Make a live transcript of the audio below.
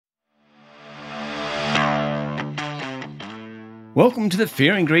Welcome to the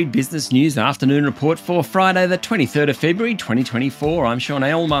Fear and Greed Business News Afternoon Report for Friday, the 23rd of February, 2024. I'm Sean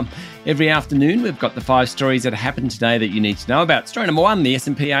Aylmer. Every afternoon, we've got the 5 stories that happened today that you need to know about. Story number 1, the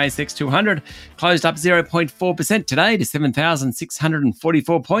S&P ASX 200 closed up 0.4% today to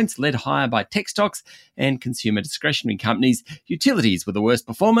 7,644 points, led higher by tech stocks and consumer discretionary companies. Utilities were the worst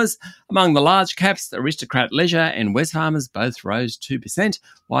performers. Among the large caps, Aristocrat Leisure and Wesfarmers both rose 2%.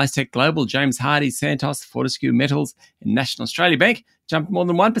 WiseTech Global, James Hardie, Santos, Fortescue Metals and National Australia Bank jumped more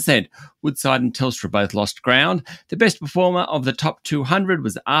than 1%. Woodside and Telstra both lost ground. The best performer of the top 200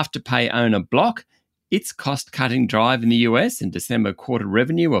 was Afterpay owner Block. Its cost-cutting drive in the US in December quarter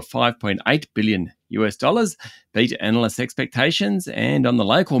revenue of $5.8 billion beat analyst expectations, and on the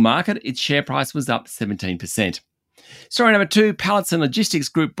local market, its share price was up 17%. Story number 2, Pallets and Logistics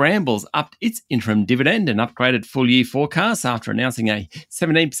Group Brambles upped its interim dividend and upgraded full-year forecasts after announcing a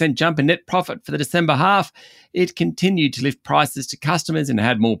 17% jump in net profit for the December half. It continued to lift prices to customers and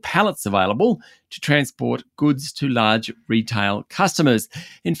had more pallets available to transport goods to large retail customers.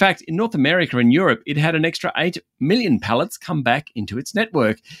 In fact, in North America and Europe, it had an extra 8 million pallets come back into its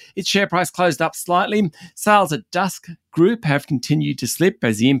network. Its share price closed up slightly. Sales at Dusk Group have continued to slip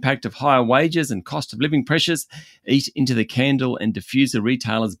as the impact of higher wages and cost of living pressures eat into the candle and diffuser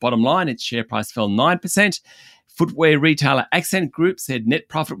retailers' bottom line. Its share price fell 9%. Footwear retailer Accent Group said net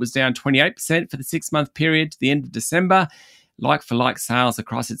profit was down 28% for the 6-month period to the end of December. Like-for-like sales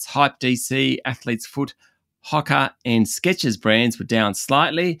across its Hype DC, Athlete's Foot, Hoka and Skechers brands were down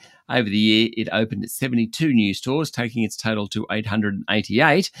slightly. Over the year, it opened 72 new stores, taking its total to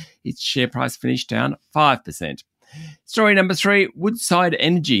 888. Its share price finished down 5%. Story number 3, Woodside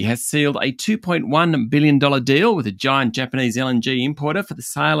Energy has sealed a $2.1 billion deal with a giant Japanese LNG importer for the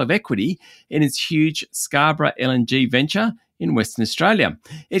sale of equity in its huge Scarborough LNG venture in Western Australia.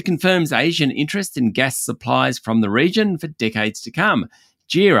 It confirms Asian interest in gas supplies from the region for decades to come.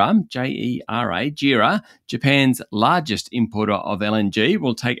 JERA, J-E-R-A, JERA, Japan's largest importer of LNG,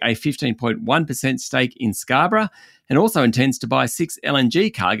 will take a 15.1% stake in Scarborough and also intends to buy 6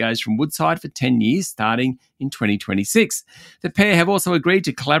 LNG cargoes from Woodside for 10 years starting in 2026. The pair have also agreed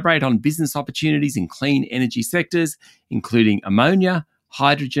to collaborate on business opportunities in clean energy sectors, including ammonia,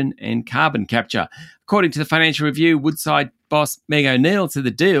 hydrogen and carbon capture. According to the Financial Review, Woodside boss Meg O'Neill said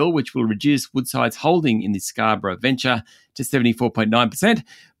the deal, which will reduce Woodside's holding in the Scarborough venture to 74.9%,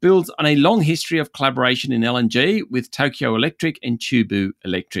 builds on a long history of collaboration in LNG with Tokyo Electric and Chubu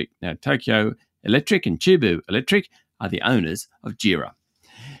Electric. Now, Tokyo Electric and Chubu Electric are the owners of JERA.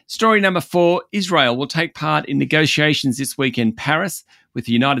 Story number 4, Israel will take part in negotiations this week in Paris with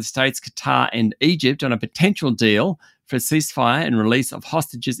the United States, Qatar and Egypt on a potential deal for a ceasefire and release of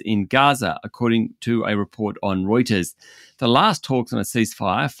hostages in Gaza, according to a report on Reuters. The last talks on a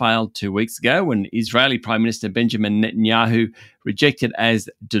ceasefire failed 2 weeks ago when Israeli Prime Minister Benjamin Netanyahu rejected as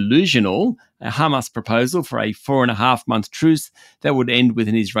delusional a Hamas proposal for a 4.5-month truce that would end with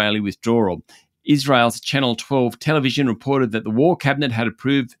an Israeli withdrawal. Israel's Channel 12 television reported that the War Cabinet had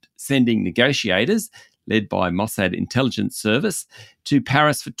approved sending negotiators, led by Mossad Intelligence Service, to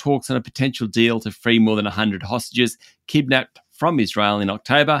Paris for talks on a potential deal to free more than 100 hostages kidnapped from Israel in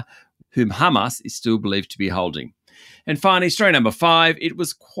October, whom Hamas is still believed to be holding. And finally, story number 5, it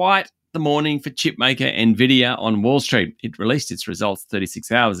was quite the morning for chipmaker NVIDIA on Wall Street. It released its results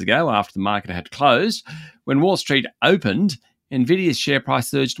 36 hours ago after the market had closed. When Wall Street opened, NVIDIA's share price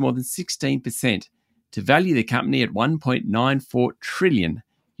surged more than 16% to value the company at $1.94 trillion.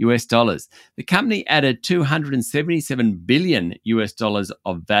 The company added $277 billion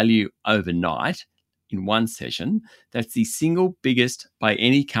of value overnight in one session. That's the single biggest by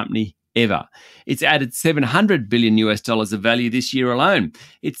any company ever. It's added $700 billion of value this year alone.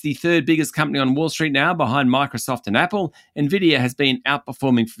 It's the third biggest company on Wall Street now, behind Microsoft and Apple. NVIDIA has been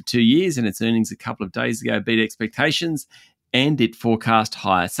outperforming for 2 years, and its earnings a couple of days ago beat expectations, and it forecast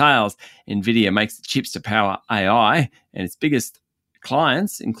higher sales. NVIDIA makes the chips to power AI, and its biggest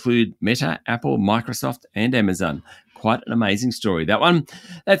clients include Meta, Apple, Microsoft, and Amazon. Quite an amazing story, that one.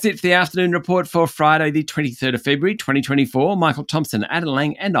 That's it for the afternoon report for Friday, the 23rd of February, 2024. Michael Thompson, Adam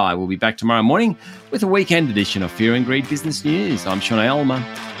Lang, and I will be back tomorrow morning with a weekend edition of Fear and Greed Business News. I'm Sean Aylmer.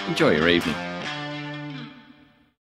 Enjoy your evening.